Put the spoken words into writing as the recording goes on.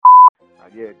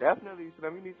Yeah, definitely. So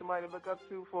you need somebody to look up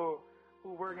to for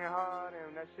who working hard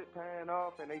and that shit paying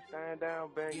off and they stand down,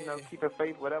 bang, keeping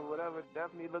faith, whatever.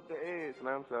 Definitely look to Ed,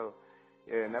 Slim. So,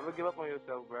 yeah, never give up on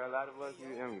yourself, bro. A lot of us,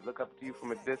 look up to you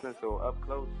from a distance or up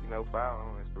close, for our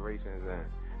own inspirations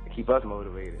and keep us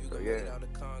motivated. So, yeah. Out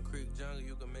of concrete jungle,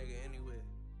 you can make it anywhere.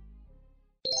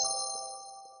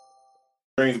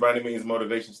 Dreams by any means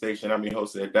motivation station. I'm your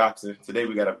host, Ed Doxson. Today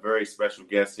we got a very special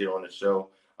guest here on the show.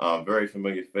 Very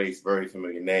familiar face, very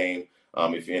familiar name.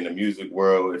 If you're in the music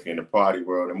world, if you're in the party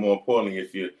world, and more importantly,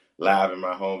 if you're live in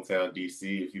my hometown, DC,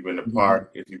 if you've been to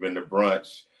park, if you've been to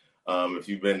brunch, if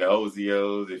you've been to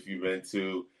OZOs, if you've been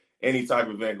to any type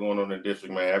of event going on in the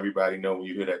district, man, everybody know when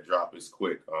you hear that drop, it's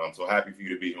quick. So happy for you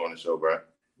to be here on the show, bro.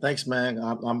 Thanks, man.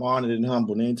 I'm honored and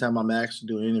humbled. Anytime I'm asked to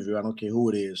do an interview, I don't care who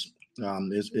it is.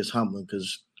 It's humbling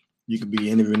because you could be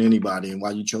interviewing anybody, and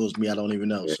why you chose me, I don't even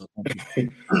know. So,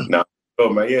 no,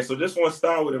 man. Yeah. So just want to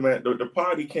start with it, man. The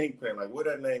Party Kingpin, like, where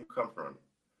that name come from?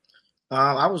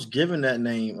 I was given that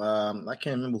name. I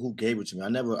can't remember who gave it to me. I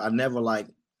never like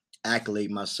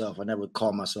accolade myself. I never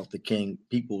call myself the king.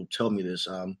 People tell me this.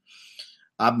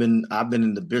 I've been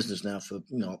in the business now for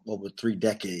over 3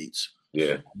 decades.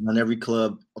 Yeah, I've done every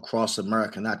club across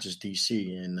America, not just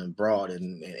DC, and abroad,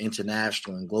 and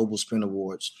international and global spin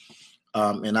awards.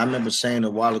 And I remember saying a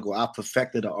while ago, I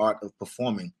perfected the art of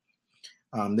performing.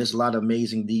 There's a lot of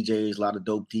amazing DJs, a lot of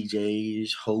dope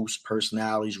DJs, hosts,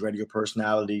 personalities, radio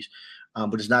personalities,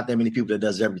 but there's not that many people that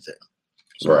does everything.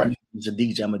 So right.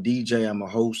 I'm a DJ, I'm a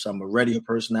host, I'm a radio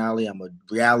personality, I'm a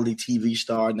reality TV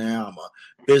star now, I'm a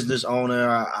business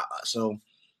owner.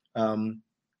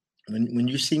 When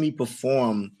you see me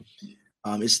perform,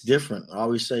 it's different. I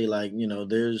always say,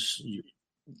 there's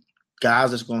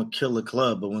guys that's going to kill the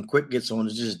club, but when Quick gets on,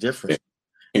 it's just different.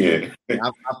 Yeah.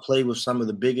 I play with some of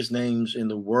the biggest names in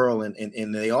the world,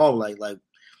 and they all like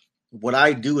what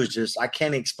I do is just, I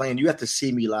can't explain. You have to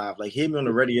see me live. Like, hear me on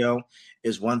the radio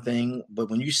is one thing, but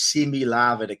when you see me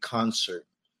live at a concert,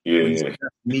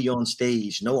 me on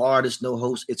stage, no artist, no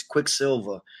host, it's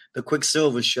Quicksilver, the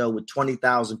Quicksilver show with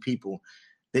 20,000 people.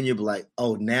 Then you'll be like,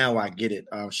 oh, now I get it.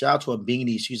 Shout out to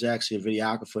Beanie. She's actually a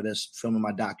videographer that's filming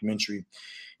my documentary.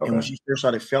 Okay. And when she first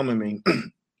started filming me,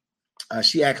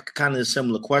 she asked kind of a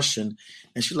similar question.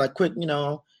 And she's like, Quick,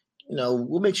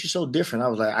 what makes you so different? I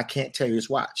was like, I can't tell you, just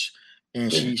watch.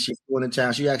 And she flew into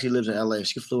town. She actually lives in LA.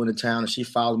 She flew into town and she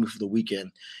followed me for the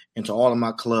weekend into all of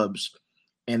my clubs.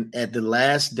 And at the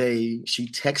last day, she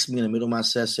texted me in the middle of my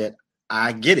set, said,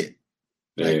 I get it.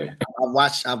 Yeah.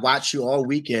 Like, I watched you all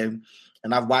weekend,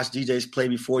 and I've watched DJs play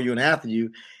before you and after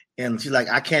you. And she's like,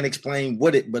 I can't explain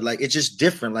but like, it's just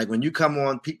different. Like, when you come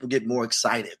on, people get more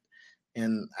excited.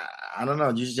 And I don't know,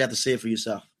 you just have to see it for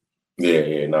yourself.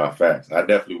 Yeah, no, facts. I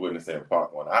definitely wouldn't say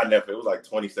Park one. It was like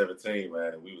 2017,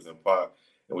 man, and we was in Park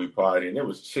and we partied, and it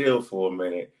was chill for a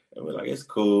minute, and we're like, it's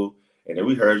cool. And then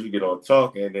we heard you get on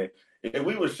talking, and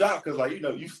we were shocked because, like,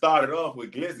 you started off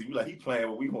with Glizzy. You like, he playing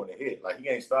what we want to hit. Like, he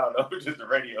ain't starting off with just the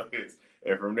radio hits.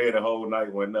 And from there, the whole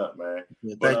night went up, man.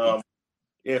 Yeah,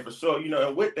 yeah, for sure.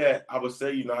 And with that, I would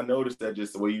say, I noticed that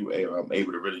just the way you were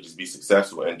able to really just be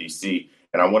successful in DC.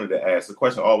 And I wanted to ask the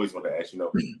question I always want to ask,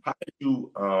 how did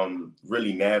you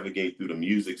really navigate through the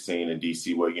music scene in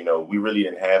DC where, we really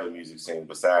didn't have a music scene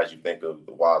besides you think of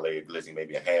the Wale, Glizzy,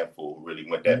 maybe a handful who really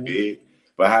went that big.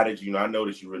 But how did you, I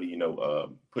noticed you really,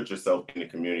 put yourself in the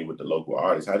community with the local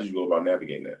artists. How did you go about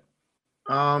navigating that?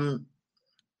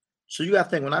 So you got to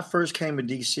think, when I first came to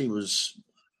DC was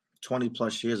 20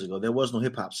 plus years ago, there was no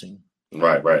hip hop scene.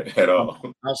 Right, at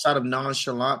all. Outside of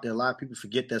Nonchalant, there are a lot of people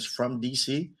forget that's from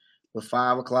DC. But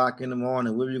 5 o'clock in the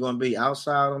morning, where are you going to be?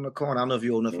 Outside on the corner. I don't know if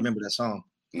you're old enough to remember that song.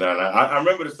 No, I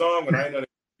remember the song, but I ain't know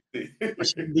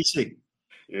She's from DC.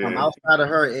 Yeah. Outside of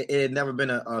her, it had never been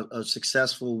a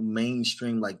successful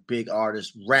mainstream, like, big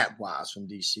artist rap-wise from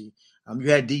DC. You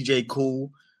had DJ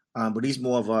Cool, but he's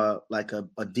more of a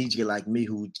DJ like me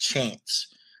who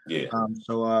chants. Yeah.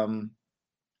 When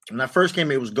I first came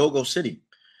here, it was Go-Go City.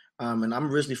 And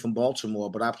I'm originally from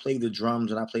Baltimore, but I play the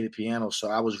drums and I play the piano.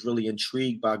 So I was really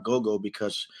intrigued by go-go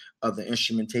because of the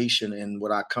instrumentation and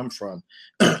what I come from.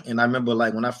 And I remember,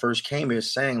 like, when I first came here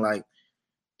saying, like,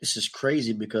 this is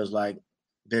crazy because, like,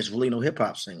 there's really no hip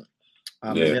hop scene.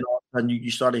 And then all of a sudden you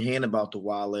started hearing about the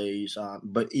Wale's.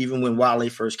 But even when Wale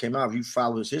first came out, if you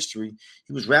follow his history,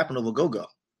 he was rapping over go-go.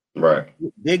 Right.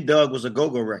 Big Doug was a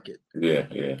go-go record. Yeah.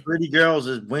 Pretty Girls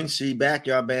is Wincy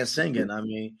Backyard Band singing. I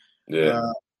mean,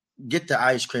 Get the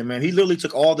Ice Cream, man. He literally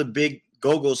took all the big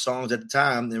go-go songs at the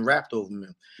time and rapped over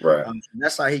them. Right.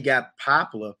 That's how he got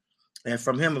popular. And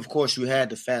from him, of course, you had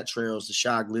the Fat Trails, the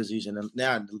Shy Glizzies, and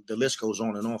now the list goes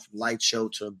on and on, from Light Show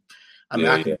to I mean,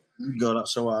 I can go up.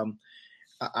 So I'm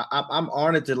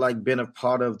honored to like been a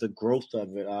part of the growth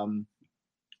of it.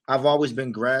 I've always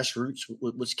been grassroots.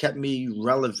 What's kept me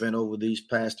relevant over these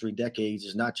past 3 decades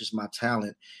is not just my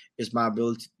talent; it's my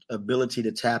ability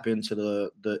to tap into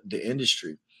the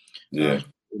industry. Yeah.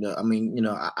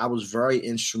 I was very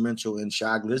instrumental in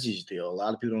Shy Glizzy's deal. A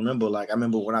lot of people don't remember. Like, I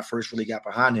remember when I first really got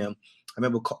behind him. I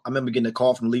remember getting a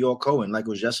call from Lyor Cohen like it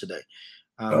was yesterday.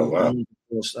 Wow. He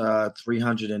was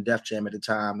 300 in Def Jam at the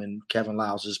time, and Kevin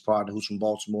Lyles, his partner, who's from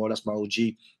Baltimore. That's my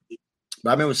OG. But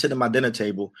I remember sitting at my dinner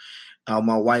table,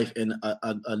 my wife, and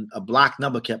a block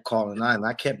number kept calling, and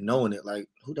I kept knowing it. Like,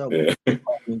 who the hell?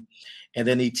 And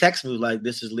then he texted me like,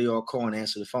 "This is Lyor Cohen.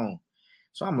 Answer the phone."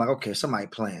 So I'm like, okay, somebody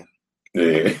playing.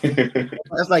 Yeah.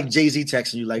 That's like Jay-Z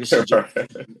texting you, like, this is Jay-Z.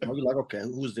 You're like, okay,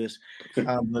 who's this?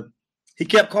 But he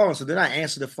kept calling. So then I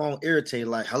answered the phone, irritated,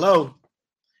 like, hello.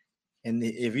 And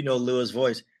if you know Lyor's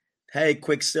voice, hey,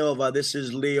 Quicksilver, this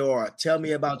is Lyor. Tell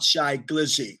me about Shy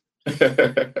Glizzy. And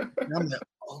I'm like,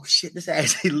 oh, shit, this is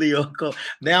actually Lyor Cohen.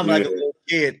 Now I'm like a little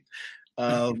kid. But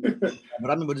I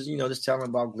remember just telling him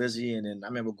about Glizzy. And then I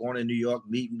remember going to New York,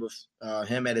 meeting with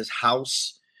him at his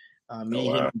house. Him,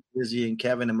 Glizzy, and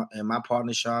Kevin, and my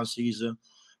partner Sean Caesar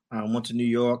went to New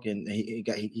York, and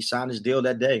he signed his deal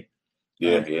that day.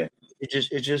 Yeah.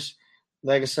 It just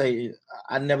like I say,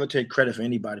 I never take credit for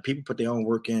anybody. People put their own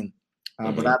work in,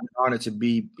 but I've been honored to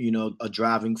be a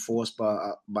driving force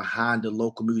behind the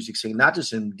local music scene, not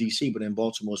just in DC but in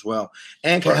Baltimore as well,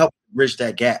 and can help bridge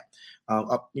that gap.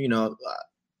 Correct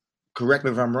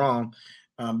me if I'm wrong.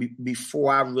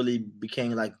 Before I really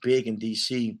became like big in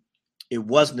DC, it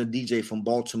wasn't a DJ from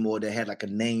Baltimore that had like a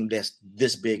name that's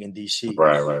this big in DC.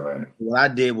 Right. What I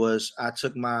did was I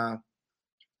took my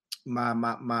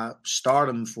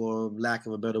stardom, for lack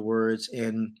of a better words,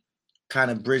 and kind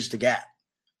of bridged the gap.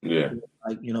 Yeah.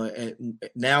 Like,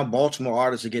 now Baltimore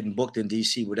artists are getting booked in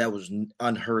DC, but that was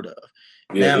unheard of.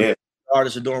 Now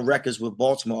artists are doing records with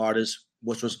Baltimore artists,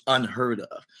 which was unheard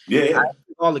of. Yeah. I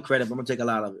take all the credit, but I'm gonna take a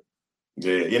lot of it.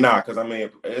 Yeah, because I mean,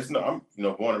 it's no, I'm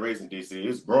born and raised in DC.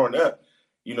 It's growing up,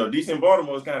 DC and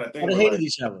Baltimore is kind of thing. They hated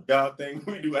each other. Y'all thing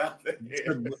we do out there.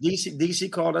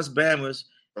 DC called us Bammers,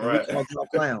 and we called y'all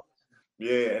clowns.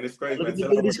 Yeah, and it's crazy. Look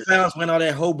at these clowns wearing all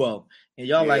that hobo, and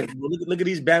y'all like, look at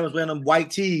these Bammers wearing them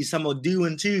white tees. Some are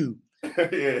doing too.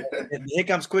 Yeah. And here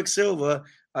comes Quicksilver,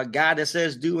 a guy that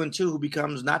says doing too, who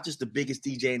becomes not just the biggest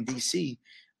DJ in DC,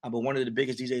 but one of the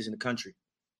biggest DJs in the country.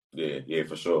 Yeah,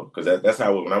 for sure. Because that's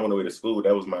how when I went away to school,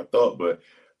 that was my thought. But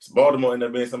Baltimore ended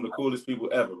up being some of the coolest people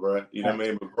ever, bro. You know what I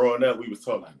mean? But growing up, we was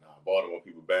taught like, nah, Baltimore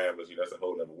people Bammers, that's a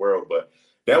whole other world. But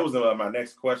that was my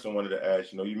next question I wanted to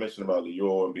ask. You mentioned about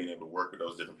Lyor and being able to work with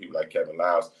those different people like Kevin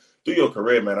Lyles. Through your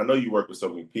career, man, I know you work with so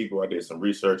many people. I did some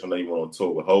research. I know you went on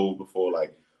tour with Hov before.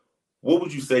 Like, what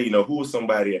would you say, who was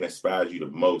somebody that inspires you the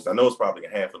most? I know it's probably a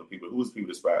handful of people. Who was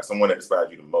someone that inspired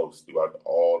you the most throughout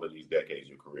all of these decades of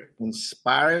your career?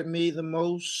 Inspired me the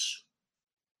most?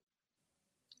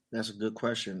 That's a good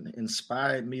question.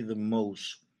 Inspired me the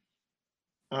most?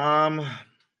 I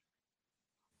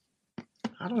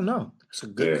don't know. It's a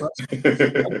good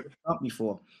question.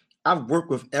 Before, I've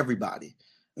worked with everybody.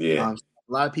 Yeah. A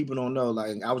lot of people don't know.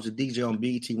 Like, I was a DJ on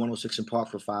BET 106 in Park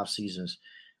for 5 seasons.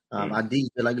 I DJ,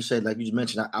 like you said, like you just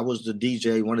mentioned, I was the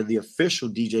DJ, one of the official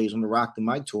DJs on the Rock the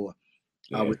Mic tour.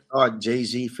 We started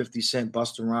Jay-Z, 50 Cent,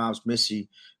 Busta Rhymes, Missy,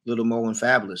 Lil Mo, and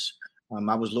Fabulous.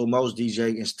 I was Lil Mo's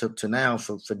DJ and to now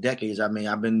for decades. I mean,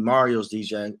 I've been Mario's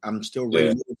DJ. I'm still Ray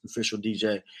Lewis' official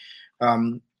DJ.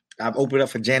 I've opened up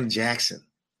for Janet Jackson.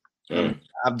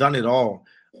 I've done it all.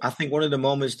 I think one of the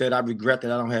moments that I regret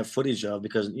that I don't have footage of,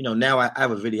 because now I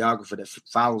have a videographer that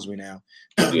follows me now.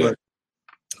 But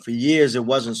for years it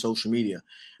wasn't social media.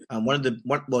 Two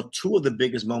of the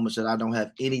biggest moments that I don't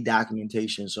have any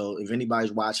documentation. So if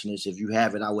anybody's watching this, if you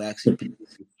have it, I will actually pay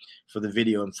for the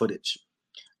video and footage.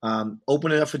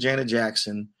 Opening up for Janet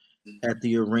Jackson at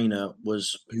the arena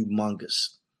was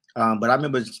humongous. But I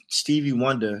remember Stevie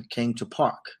Wonder came to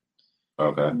Park.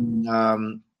 Okay.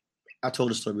 I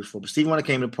told the story before, but Stevie Wonder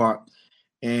came to Park,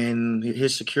 and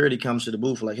his security comes to the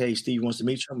booth like, "Hey, Steve wants to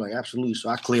meet you." I'm like, "Absolutely." So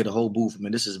I cleared the whole booth. I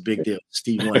mean, this is a big deal.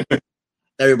 Steve Wonder.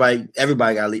 Everybody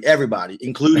got to leave. Everybody,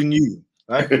 including you.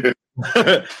 Right?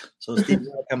 So Steve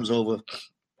Wonder comes over,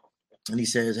 and he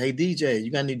says, "Hey, DJ, you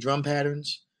got any drum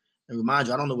patterns?" And remind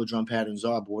you, I don't know what drum patterns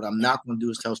are, but what I'm not going to do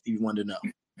is tell Stevie Wonder no.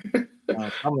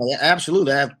 I'm like,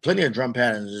 "Absolutely, I have plenty of drum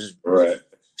patterns." Right.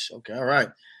 Okay, all right.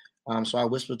 So I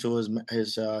whispered to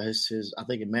his I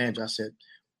think manager. I said,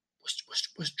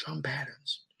 "What's drum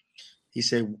patterns?" He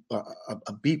said,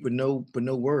 "A beat with no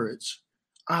words."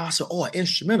 I said, "Oh,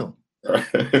 instrumental."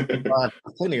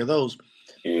 Plenty of those.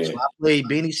 So Yeah. I played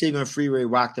Beanie Sigel and Freeway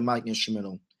Rock the Mic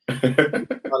instrumental.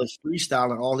 I was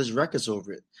freestyling all his records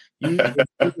over it. You can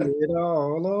do it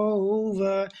all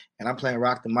over. And I'm playing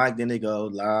Rock the Mic. Then they go,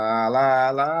 la,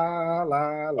 la, la,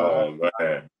 la, la. Oh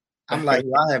man. I'm like,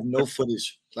 well, I have no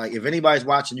footage. Like, if anybody's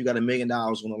watching, you got $1 million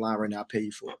on the line right now, I'll pay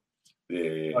you for it.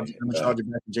 Yeah. I'm going to charge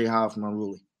it back to Jay Howard from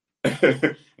Unruly.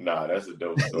 Nah, that's a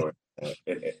dope story.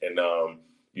 and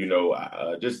you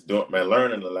know, just doing, man,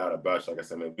 learning a lot about you. Like I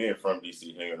said, man, being from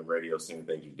DC, hearing the radio, seeing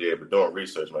things you did, but doing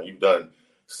research, man, you've done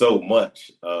so much.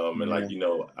 And like, you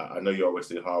know, I know you always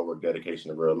say hard work, dedication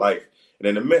to real life. And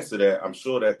in the midst of that, I'm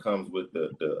sure that comes with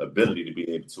the ability to be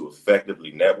able to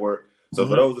effectively network. So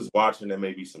for those that's watching, there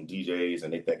may be some DJs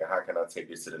and they thinking, how can I take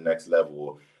this to the next level?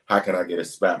 Or how can I get a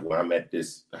spot where I'm at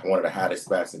this, one of the hottest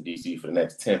spots in DC for the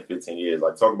next 10, 15 years?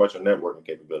 Like, talk about your networking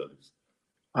capabilities.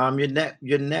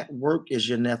 Your network is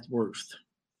your net worth.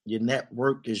 Your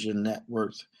network is your net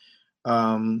worth.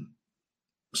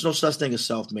 There's no such thing as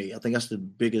self-made. I think that's the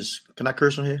biggest. Can I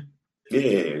curse on here?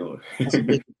 Yeah. That's the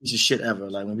biggest piece of shit ever.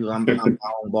 Like when people, I'm my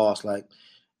own boss. Like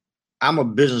I'm a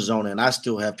business owner, and I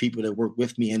still have people that work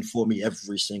with me and for me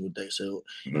every single day. So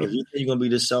if you think you're gonna be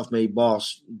this self-made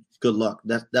boss, good luck.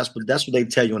 That's what they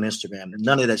tell you on Instagram.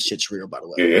 None of that shit's real, by the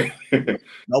way. Yeah.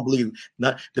 Don't believe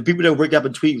not the people that wake up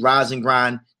and tweet rise and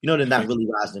grind. You know they're not really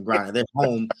rising and grinding. They're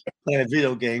home playing a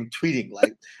video game, tweeting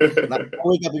like I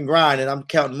wake up and grind and I'm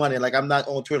counting money. Like I'm not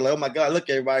on Twitter. Like, oh my God, look,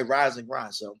 everybody rise and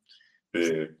grind. So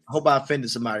I hope I offended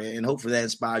somebody, and hopefully that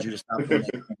inspires you to stop doing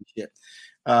that kind of shit.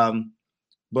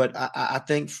 But I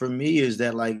think for me is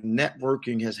that like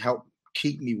networking has helped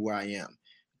keep me where I am.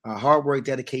 Hard work,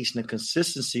 dedication, and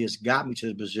consistency has got me to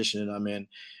the position that I'm in.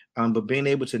 But being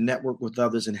able to network with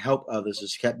others and help others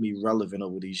has kept me relevant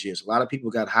over these years. A lot of people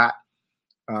got hot.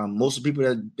 Most of the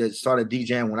people that started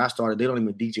DJing when I started, they don't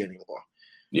even DJ anymore.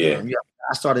 Yeah.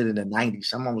 I started in the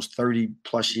 90s. I'm almost 30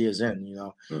 plus years in, you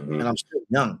know, and I'm still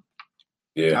young.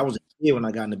 Yeah. I was a kid when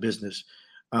I got into business.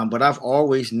 But I've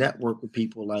always networked with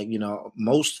people. Like, you know,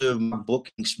 most of my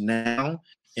bookings now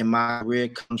in my career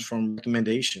comes from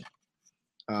recommendation.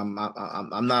 I'm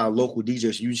not a local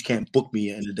DJ, so you just can't book me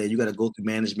in the day. You got to go through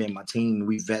management and my team.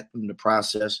 We vet in the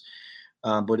process.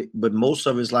 But most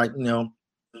of it's like, you know,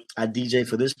 I DJ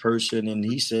for this person and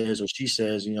he says or she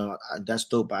says, you know, that's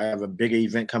dope. I have a bigger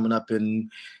event coming up in,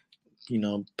 you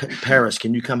know, Paris.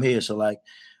 Can you come here? So like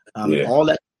all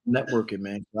that networking,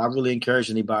 man. I really encourage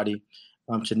anybody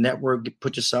to network,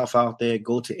 put yourself out there,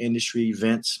 go to industry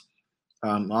events.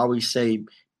 I always say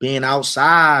being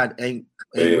outside ain't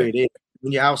where it is.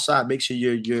 When you're outside, make sure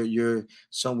you're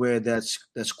somewhere that's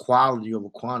quality over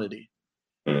quantity.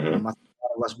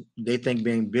 They think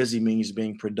being busy means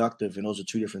being productive, and those are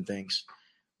two different things.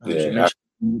 So make sure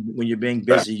when you're being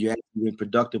busy, you're actually being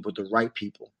productive with the right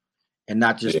people, and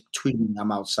not just tweeting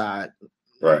I'm outside.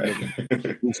 Right.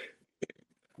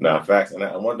 Nah, facts.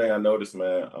 And one thing I noticed,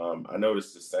 man, I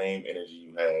noticed the same energy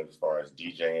you have as far as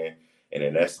DJing, and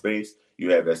in that space,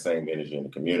 you have that same energy in the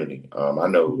community. I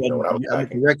know, you know, when I was I'm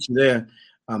correct you there.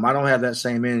 I don't have that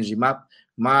same energy. My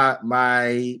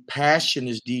passion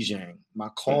is DJing. My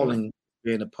calling is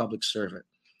being a public servant.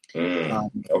 Okay.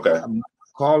 My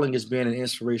calling is being an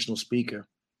inspirational speaker.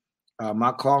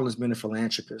 My calling has been a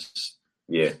philanthropist.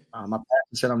 Yeah. My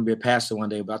pastor said I'm gonna be a pastor one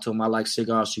day, but I told him I like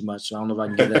cigars too much, so I don't know if I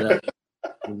can give that up.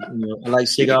 You know, I like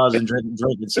cigars and drinking,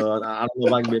 so I don't know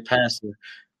if I can be a pastor.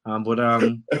 But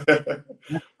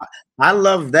I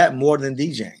love that more than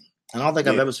DJing. I don't think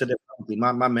I've ever said that publicly.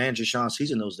 My manager Sean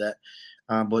Caesar knows that.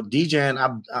 But DJing,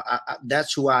 I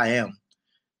that's who I am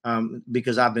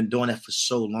because I've been doing that for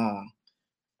so long.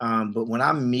 But when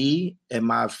I'm me at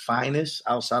my finest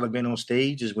outside of being on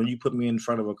stage is when you put me in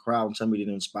front of a crowd and tell me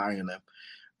to inspire them.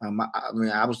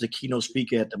 I was the keynote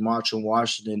speaker at the March on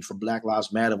Washington for Black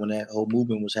Lives Matter when that whole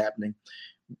movement was happening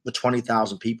with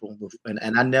 20,000 people.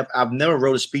 And I've never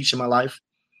wrote a speech in my life.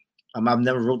 I've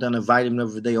never wrote down a vitamin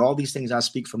of the day. All these things I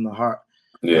speak from the heart.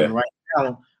 Yeah. Right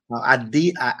now,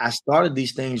 I started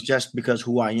these things just because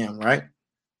who I am, right?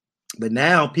 But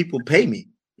now people pay me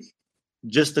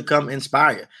just to come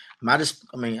inspire. I'm going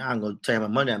to tell you how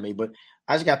much money I made, but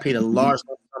I just got paid a large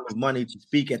sum of money to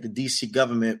speak at the DC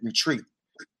government retreat.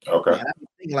 Okay. And I'm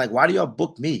thinking, like, why do y'all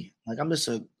book me? Like, I'm just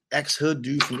an ex-hood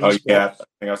dude from East Baltimore.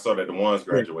 I think I saw that the ones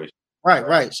graduation.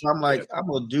 Right. So I'm like, I'm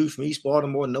a dude from East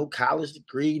Baltimore, no college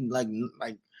degree. Like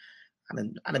I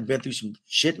done been through some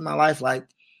shit in my life. Like,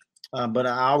 but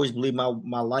I always believe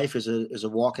my life is a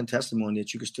walking testimony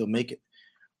that you can still make it.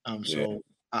 So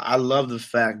I love the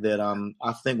fact that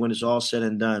I think when it's all said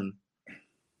and done,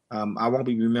 I won't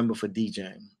be remembered for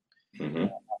DJing. Mm-hmm.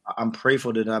 I'm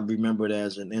grateful that I'm remembered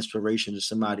as an inspiration to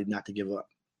somebody not to give up.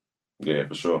 Yeah,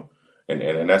 for sure.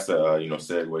 And that's a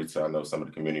segue to, I know, some of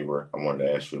the community work. I wanted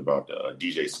to ask you about the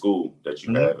DJ school that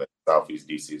you have in Southeast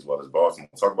DC as well as Baltimore.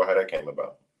 Talk about how that came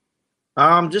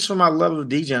about. Just from my love of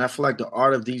DJing, I feel like the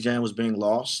art of DJing was being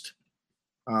lost.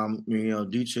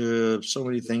 Due to so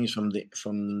many things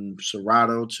from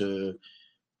Serato to,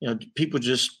 people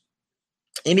just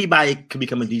anybody can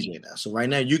become a DJ now. So right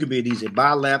now you can be a DJ.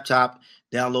 Buy a laptop,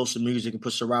 download some music, and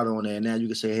put Serato on there. And now you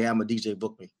can say, "Hey, I'm a DJ.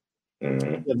 Book me." Mm-hmm.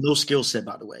 You have no skill set,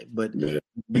 by the way, but Yeah.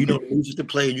 you know music to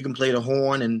play. You can play the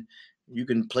horn and you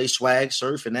can play swag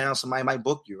surf, and now somebody might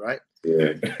book you, right?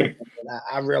 Yeah.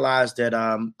 I realized that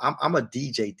I'm a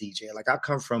DJ. Like I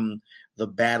come from the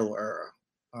battle era.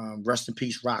 Rest in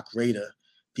peace, Rock Raider,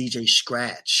 DJ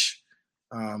Scratch.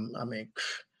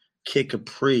 Kid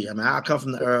Capri. I come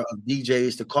from the era of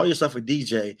DJs. To call yourself a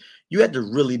DJ, you had to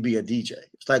really be a DJ.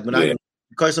 It's like when you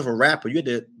call yourself a rapper, you had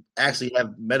to actually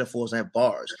have metaphors and have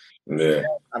bars. Yeah.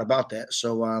 Not about that.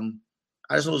 So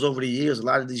I just noticed over the years, a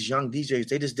lot of these young DJs,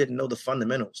 they just didn't know the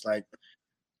fundamentals. Like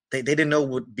they didn't know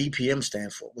what BPM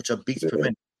stand for, which are beats per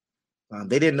minute.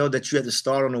 They didn't know that you had to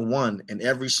start on a 1, and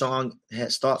every song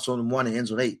starts on 1 and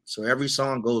ends on 8. So every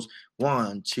song goes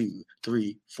 1, 2,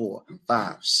 3, 4,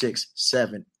 5, 6,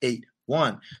 7, 8,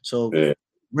 1. So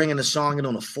bringing the song in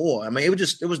on a 4,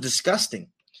 it was disgusting.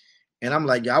 And I'm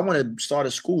like, I want to start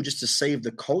a school just to save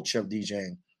the culture of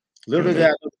DJing. Literally,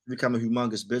 I become a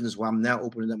humongous business where I'm now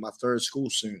opening up my 3rd school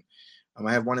soon.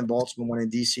 I have one in Baltimore, one in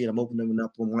DC, and I'm opening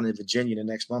up one in Virginia the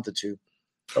next month or 2.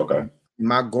 Okay.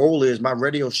 My goal is my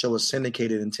radio show is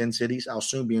syndicated in 10 cities. I'll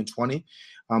soon be in 20.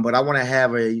 But I want to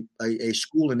have a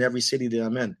school in every city that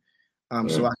I'm in.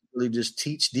 So I can really just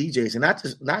teach DJs, and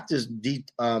not just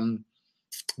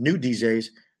new DJs.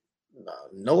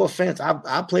 No offense.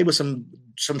 I played with some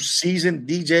seasoned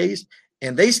DJs,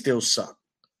 and they still suck.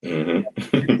 Mm-hmm.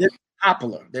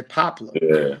 They're popular.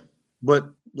 Yeah. But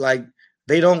like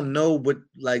they don't know what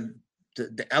like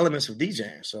the elements of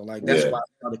DJing. So like that's why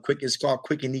it's called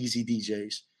Quick and Easy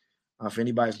DJs. If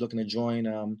anybody's looking to join,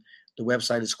 the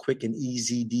website is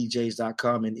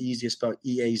quickandeasydjs.com, and easy is spelled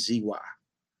EAZY.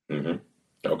 Mm-hmm.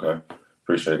 Okay.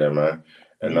 Appreciate that, man.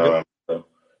 And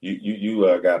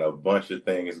you got a bunch of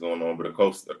things going on, but of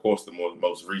course the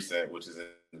most recent, which is in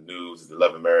the news, is the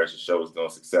Love and Marriage. The show is going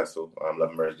successful. Love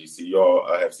and Marriage DC. Y'all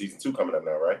have season 2 coming up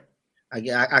now, right?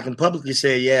 I can publicly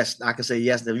say yes. I can say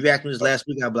yes. If you asked me this last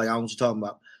week, I'd be like, I don't know what you're talking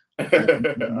about.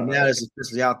 Now it's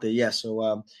officially out there. Yes.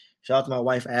 So shout out to my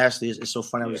wife Ashley. It's so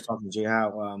funny. I was talking to Jay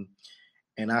Howe,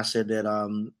 and I said that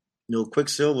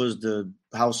Quicksilver is the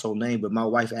household name, but my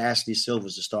wife Ashley Silver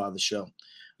is the star of the show.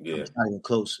 Yeah. It's not even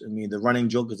close. The running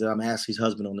joke is that I'm Ashley's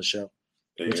husband on the show.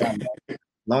 Yeah. As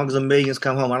long as the millions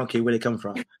come home, I don't care where they come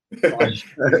from.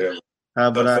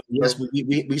 Yes,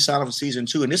 we signed up for season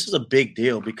 2, and this is a big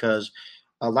deal because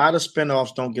a lot of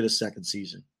spinoffs don't get a second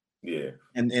season. Yeah,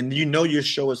 and your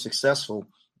show is successful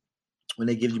when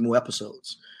they give you more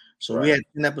episodes. So we had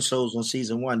 10 episodes on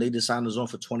season 1. They just signed us on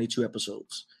for 22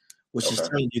 episodes, which is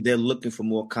telling you they're looking for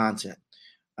more content.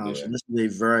 So this is a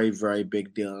very, very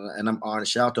big deal, and I'm honored.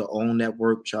 Shout out to OWN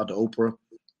Network, shout out to Oprah,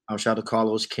 shout out to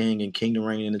Carlos King and Kingdom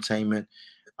Reign Entertainment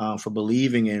for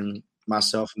believing in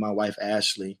myself and my wife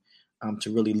Ashley.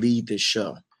 To really lead this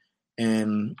show,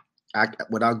 and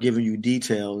without giving you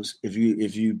details, if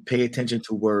you pay attention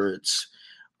to words,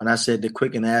 when I said that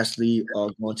Quick and Ashley are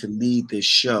going to lead this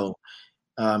show,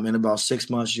 in about 6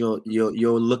 months, you'll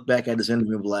look back at this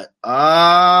interview and be like,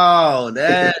 oh,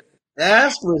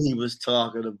 that's what he was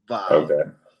talking about. Okay.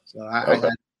 So I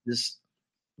just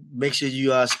make sure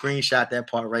you screenshot that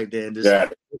part right there and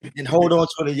just and hold on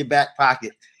to it in your back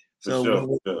pocket.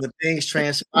 So when things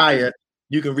transpire,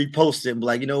 you can repost it and be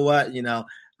like, you know what?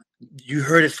 You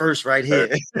heard it first right here.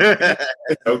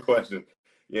 No question.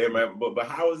 Yeah, man. But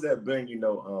how has that been,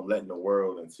 letting the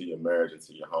world into your marriage,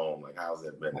 into your home? Like, how's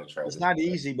that been? It's not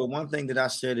easy, but one thing that I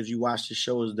said, if you watch the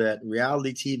show, is that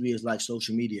reality TV is like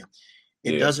social media.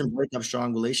 It doesn't break up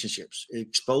strong relationships. It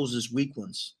exposes weak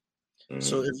ones. Mm-hmm.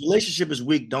 So if relationship is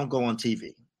weak, don't go on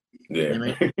TV. Yeah. You know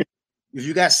what I mean? If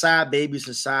you got side babies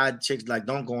and side chicks, like,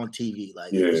 don't go on TV.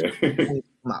 Like,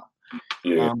 come out.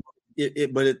 Yeah.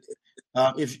 If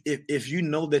you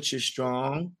know that you're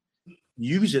strong,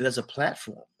 use it as a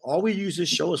platform. All we use this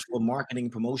show is for marketing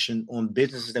and promotion on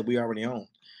businesses that we already own,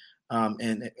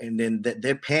 and then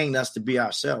they're paying us to be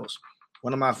ourselves.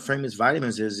 One of my famous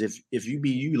vitamins is if you be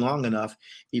you long enough,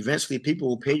 eventually people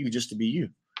will pay you just to be you.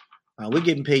 We're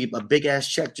getting paid a big ass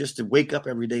check just to wake up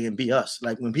every day and be us.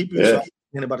 Like when people start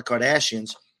thinking about the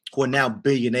Kardashians, who are now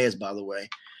billionaires, by the way.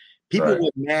 People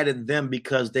were mad at them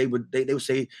because they would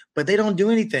say, but they don't do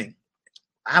anything.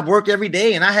 I work every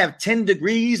day and I have 10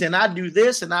 degrees and I do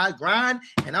this and I grind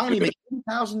and I only make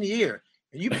 $80,000 a year.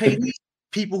 And you pay these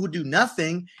people who do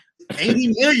nothing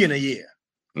 $80 million a year.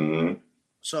 Mm-hmm.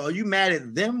 So are you mad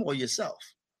at them or yourself?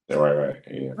 Right.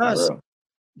 Yeah. Us,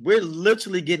 we're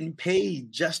literally getting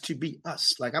paid just to be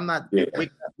us. Like I'm not waking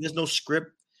up. There's no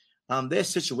script.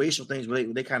 There's situational things where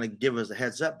they kind of give us a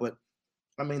heads up, but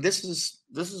I mean, this is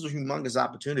a humongous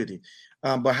opportunity.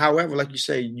 But however, like you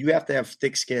say, you have to have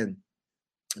thick skin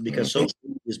because social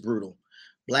media is brutal.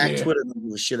 Black Twitter don't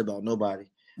give a shit about nobody.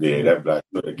 Yeah, that Black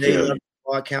Twitter kills you.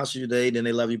 I cancel you today, then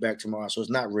they love you back tomorrow. So it's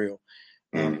not real.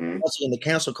 Also in the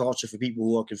cancel culture, for people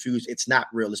who are confused, it's not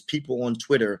real. It's people on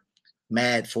Twitter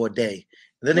mad for a day.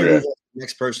 And then they move on to the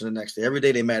next person the next day. Every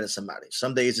day they mad at somebody.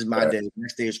 Some days it's my day. The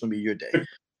next day it's going to be your day.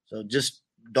 So just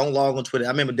don't log on Twitter. I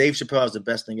remember Dave Chappelle is the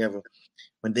best thing ever.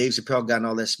 When Dave Chappelle got in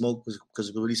all that smoke because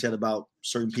of what he said about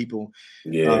certain people.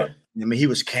 I mean, he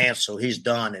was canceled. He's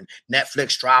done. And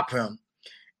Netflix dropped him.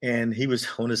 And he was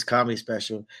on his comedy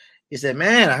special. He said,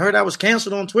 man, I heard I was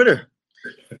canceled on Twitter.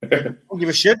 I don't give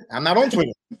a shit. I'm not on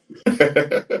Twitter.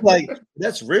 Like,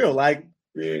 that's real. Like,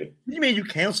 what do you mean you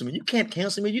cancel me? You can't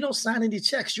cancel me. You don't sign any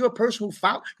checks. You're a person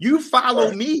who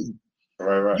follow me.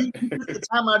 Right. You put the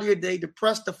time out of your day to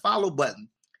press the follow button.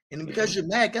 And because you're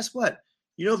mad, guess what?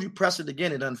 You know, if you press it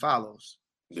again, it unfollows.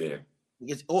 Yeah.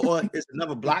 Or it's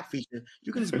another block feature.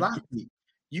 You can just block me.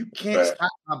 You can't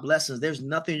stop my blessings. There's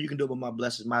nothing you can do about my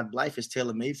blessings. My life is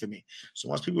tailor-made for me. So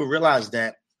once people realize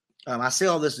that, I say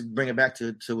all this to bring it back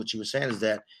to what you were saying is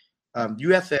that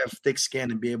you have to have thick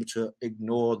skin and be able to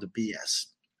ignore the BS.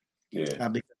 Yeah.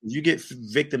 Because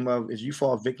if you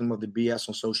fall victim of the BS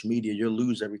on social media, you'll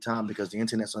lose every time because the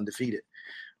internet's undefeated.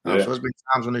 So there's been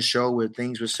times on the show where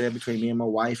things were said between me and my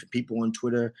wife and people on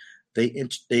Twitter, they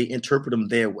interpret them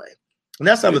their way. And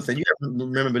that's the other thing. You have to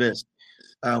remember this.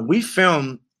 We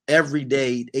film every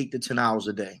day, 8 to 10 hours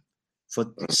a day for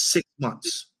 6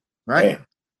 months, right? Damn.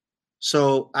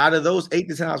 So out of those 8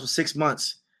 to 10 hours for 6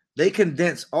 months, they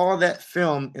condense all that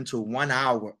film into 1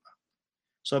 hour.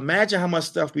 So imagine how much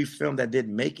stuff we filmed that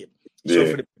didn't make it. So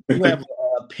for the people who have an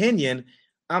opinion,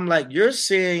 I'm like, you're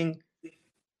seeing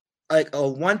like a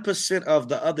 1% of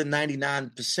the other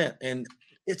 99%. And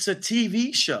it's a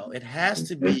TV show. It has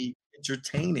to be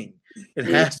entertaining. It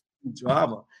has to be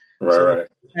drama. Right.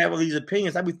 I have all these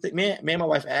opinions. I be man, my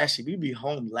wife Ashley, we'd be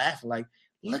home laughing like,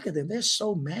 look at them. They're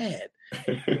so mad.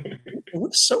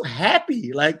 We're so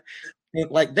happy. Like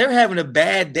they're having a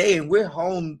bad day and we're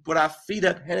home with our feet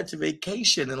up headed to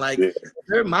vacation. And like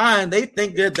their mind, they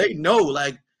think that they know,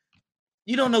 like,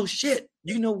 you don't know shit.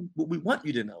 You know what we want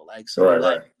you to know. Like, so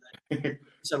right.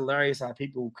 It's hilarious how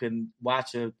people can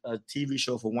watch a TV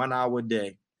show for 1 hour a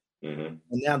day. And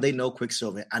now they know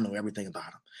Quicksilver. I know everything about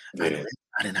him. I know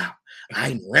everything out.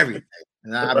 I know everything.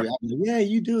 And I'll be like, yeah,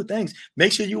 you do. Thanks.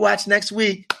 Make sure you watch next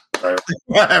week. Right.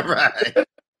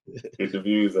 Get the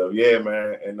views up. Yeah,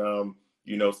 man. And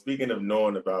you know, speaking of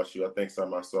knowing about you, I think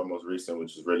something I saw most recent,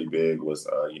 which is really big, was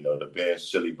the Ben's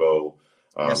Chili Bowl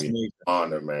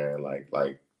honor, man. Like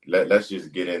let's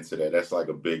just get into that. That's like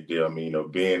a big deal. I mean,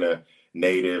 being a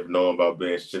native, knowing about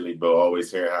Ben's Chili Bowl,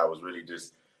 always hearing how it was really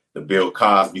just the Bill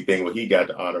Cosby thing when he got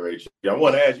the honorary. I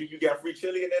want to ask you, you got free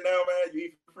chili in there now, man? You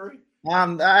eat for free?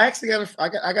 I actually got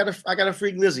a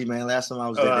free glizzy, man. Last time I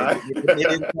was there, they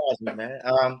didn't charge me, man.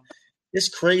 It's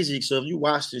crazy. So if you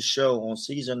watch this show on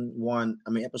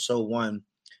episode 1,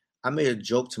 I made a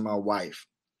joke to my wife.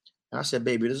 And I said,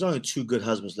 baby, there's only 2 good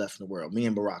husbands left in the world, me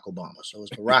and Barack Obama. So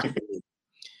it's Barack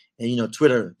and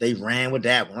Twitter, they ran with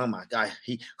that one. Oh my God,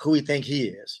 who he think he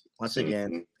is? Once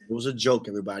again, it was a joke,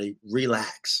 everybody.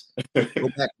 Relax.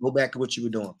 Go back to what you were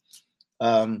doing.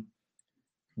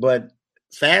 But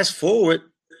fast forward,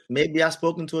 maybe I've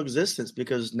spoken to existence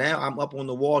because now I'm up on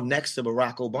the wall next to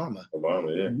Barack Obama.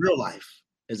 In real life,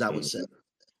 as I would say.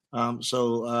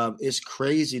 So it's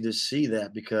crazy to see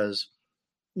that because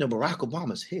Barack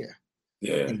Obama's here.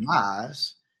 Yeah. In my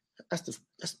eyes, that's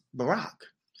Barack.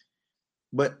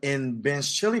 But in Ben's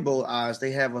Chili Bowl eyes,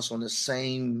 they have us on the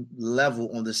same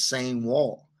level, on the same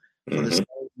wall, for the same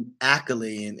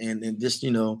accolade and just,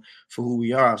 for who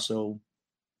we are. So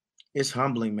it's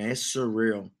humbling, man. It's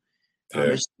surreal.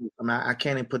 Yeah. I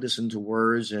can't even put this into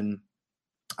words, and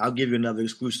I'll give you another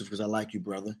exclusive because I like you,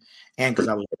 brother, and because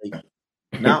I was late.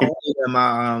 Not only am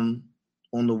I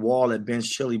on the wall at Ben's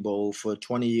Chili Bowl for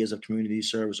 20 years of community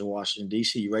service in Washington,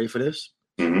 D.C. You ready for this?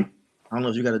 Mm-hmm. I don't know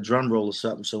if you got a drum roll or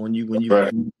something. So when you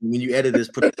edit this,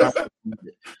 put the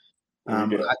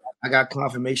I got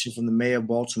confirmation from the mayor of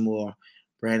Baltimore,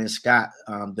 Brandon Scott,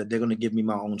 that they're going to give me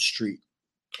my own street.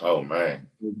 Oh man!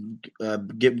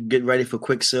 Get ready for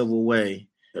Quicksilver Way.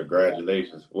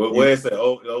 Congratulations. Where is it?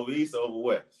 Over East or over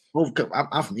West?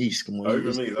 I'm from East. Come on. Oh,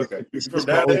 you're from East. Okay. You from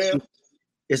down there?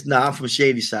 I'm from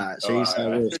Shady Side. Shady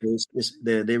Side right. West. So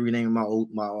they renamed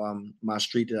my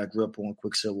street that I grew up on,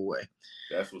 Quicksilver Way.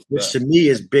 That's what's which to me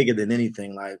is bigger than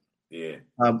anything. Like, yeah.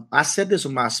 I said this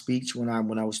in my speech when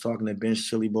I was talking at Ben's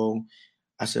Chili Bowl.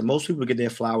 I said most people get their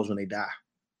flowers when they die.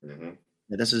 Mm-hmm.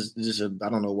 This is I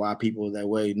don't know why people are that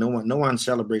way. No one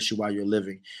celebrates you while you're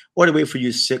living, or they wait for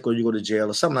you sick or you go to jail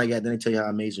or something like that. Then they tell you how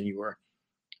amazing you were.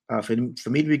 For me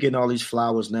to be getting all these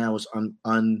flowers now is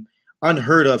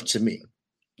unheard of to me.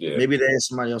 Yeah. Maybe there's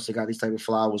somebody else that got these type of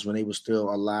flowers when they were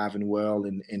still alive and well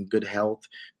and in good health,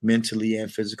 mentally and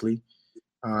physically.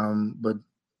 But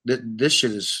this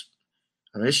shit is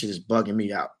bugging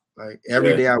me out. Like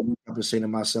every day I wake up and say to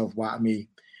myself, why me?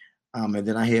 And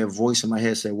then I hear a voice in my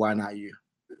head say, why not you?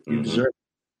 You deserve it.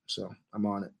 So I'm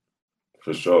on it.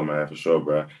 For sure, man. For sure,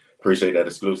 bro. Appreciate that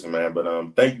exclusive, man.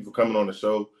 But thank you for coming on the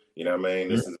show. You know what I mean?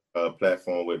 This is a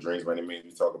platform where Dreams by Any Means.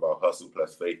 We talk about hustle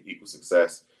plus faith equals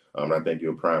success. I think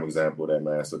you're a prime example of that,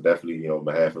 man. So definitely, on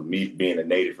behalf of me being a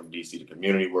native from DC, the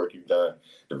community work you've done,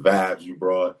 the vibes you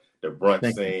brought, the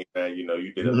brunch scene, man,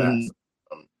 you did a lot.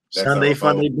 Sunday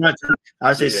Funday brunch.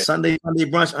 I say Sunday Funday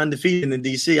brunch undefeated in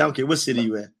DC. I don't care what city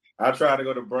you at. I tried to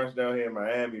go to brunch down here in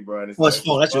Miami, bro. And it's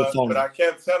fun. That's your phone. But I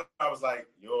kept telling him, I was like,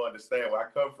 you don't understand where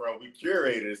I come from. We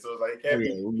curated it. So it's like, it can't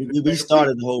be. We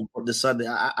started the Sunday.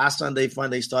 Our Sunday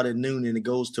Funday started noon and it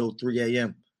goes till 3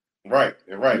 a.m. Right.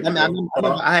 I remember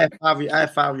I had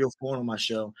 5-year-old phone on my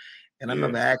show. And I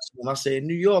remember asking him, I said,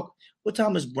 New York, what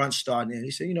time is brunch starting? And he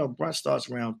said, brunch starts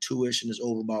around 2-ish and it's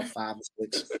over about 5 or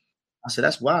 6. I said,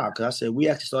 that's wild. Because I said, we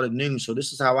actually started noon. So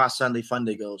this is how our Sunday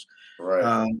Funday goes.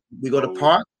 Right. We go to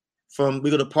park. We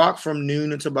go to park from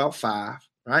noon until about 5,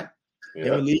 right? Yeah.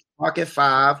 Then we leave park at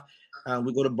 5.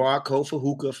 We go to Barcode for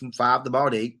hookah from 5 to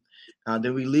about 8.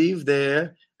 Then we leave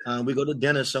there. We go to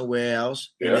dinner somewhere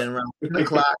else. Yeah. And then around 10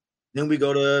 o'clock, then we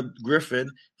go to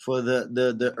Griffin for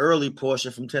the early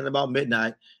portion from 10 to about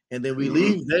midnight. And then we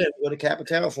leave there. We go to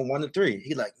Capital from 1 to 3.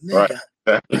 He like, nigga.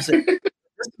 Right. I said, this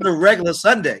is a regular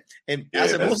Sunday. And I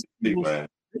said, most people, they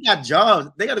got jobs.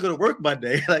 They got to go to work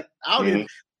Monday. Like,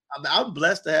 I'm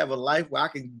blessed to have a life where I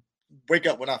can wake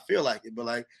up when I feel like it. But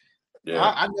like,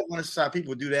 I never want to see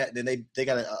people do that. Then they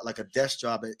got a desk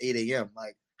job at 8 a.m.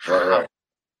 Like, right.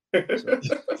 So,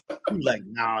 like,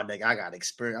 nah, nigga, I got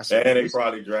experience. And they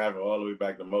probably driving all the way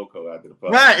back to Moco after the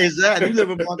pub. Right, exactly. You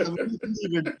live in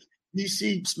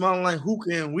DC smelling like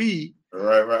hookah and weed.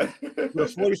 Right. With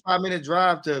a 45-minute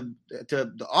drive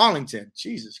to Arlington.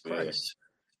 Jesus Christ.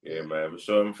 Yeah, man.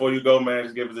 So before you go, man,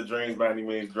 just give us a Dreams by Any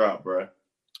Means drop, bro.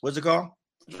 What's it called?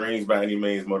 Dreams by Any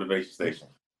Means Motivation Station.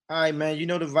 All right, man. You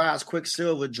know the vibes.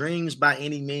 Quicksilver. Dreams by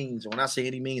any means. When I say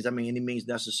any means, I mean any means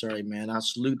necessary, man. I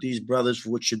salute these brothers for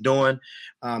what you're doing.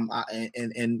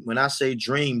 And when I say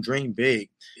dream big.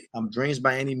 Dreams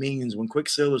by any means. When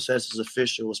Quicksilver says it's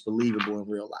official, it's believable in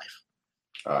real life.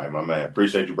 All right, my man.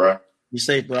 Appreciate you, bro. Be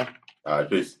safe, bro. All right,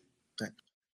 peace.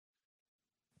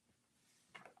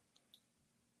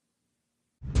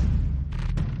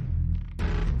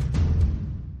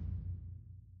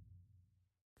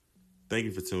 Thank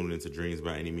you for tuning into Dreams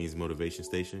by Any Means Motivation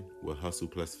Station, where hustle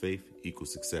plus faith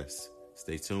equals success.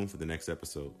 Stay tuned for the next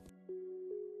episode.